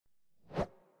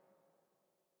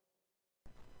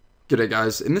G'day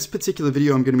guys, in this particular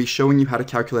video I'm going to be showing you how to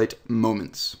calculate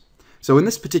moments. So in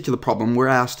this particular problem we're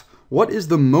asked, what is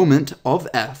the moment of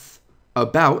F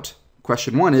about,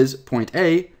 question 1 is point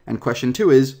A and question 2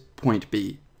 is point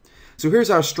B. So here's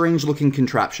our strange looking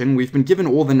contraption. We've been given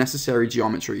all the necessary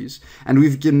geometries and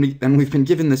we've been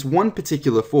given this one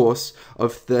particular force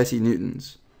of 30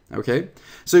 newtons. Okay?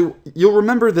 So you'll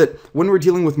remember that when we're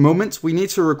dealing with moments we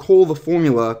need to recall the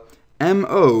formula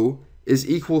MO is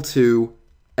equal to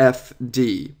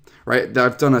FD, right?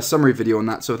 I've done a summary video on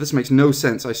that, so if this makes no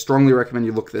sense, I strongly recommend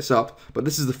you look this up, but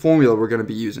this is the formula we're going to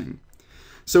be using.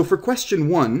 So for question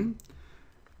 1,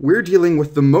 we're dealing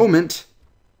with the moment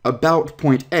about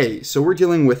point A. So we're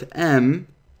dealing with MA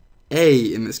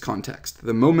in this context,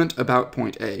 the moment about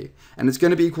point A. And it's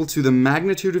going to be equal to the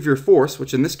magnitude of your force,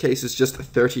 which in this case is just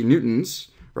 30 newtons,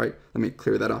 right? Let me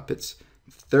clear that up. It's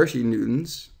 30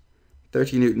 newtons.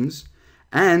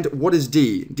 And what is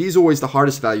D? D is always the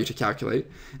hardest value to calculate.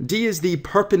 D is the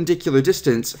perpendicular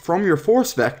distance from your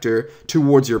force vector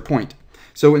towards your point.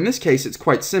 So in this case, it's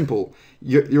quite simple.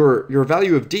 Your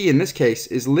value of D in this case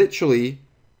is literally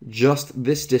just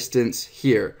this distance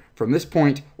here, from this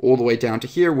point all the way down to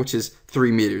here, which is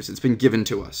 3 meters. It's been given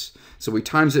to us. So we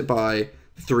times it by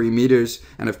 3 meters,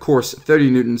 and of course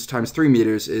 30 newtons times 3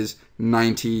 meters is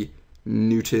 90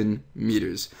 Newton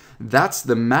meters. That's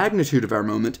the magnitude of our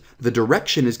moment. The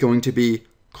direction is going to be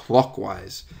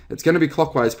clockwise. It's going to be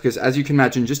clockwise because, as you can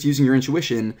imagine, just using your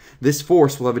intuition, this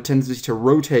force will have a tendency to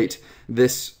rotate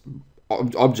this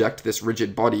object, this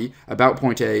rigid body, about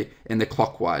point A in the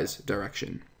clockwise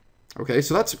direction. Okay,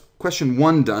 so that's question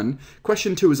 1 done.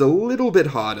 Question 2 is a little bit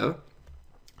harder.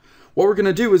 What we're going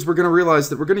to do is we're going to realize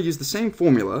that we're going to use the same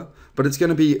formula, but it's going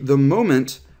to be the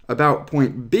moment about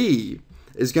point B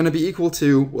is going to be equal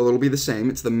to, well, it'll be the same.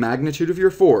 It's the magnitude of your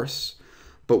force.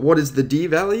 But what is the D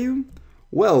value?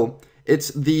 Well,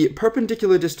 it's the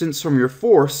perpendicular distance from your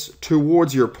force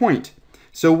towards your point.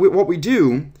 So what we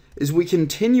do is we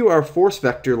continue our force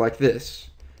vector like this.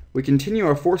 We continue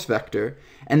our force vector,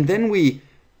 and then we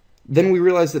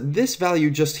realize that this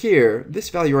value just here, this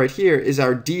value right here, is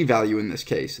our D value in this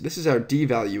case. This is our D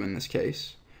value in this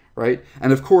case, right?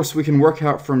 And of course, we can work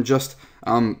out from just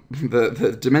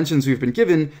the dimensions we've been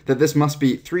given that this must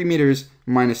be 3 meters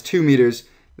minus 2 meters.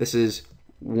 This is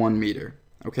 1 meter,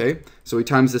 okay? So we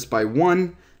times this by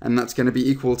 1, and that's going to be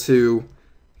equal to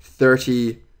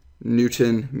 30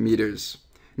 Newton meters.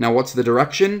 Now, what's the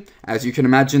direction? As you can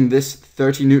imagine, this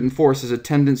 30 Newton force has a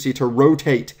tendency to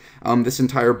rotate this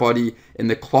entire body in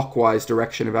the clockwise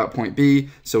direction about point B,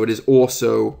 so it is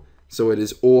also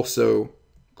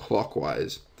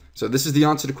clockwise. So this is the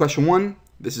answer to question 1.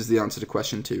 This is the answer to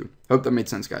question 2. Hope that made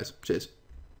sense, guys. Cheers.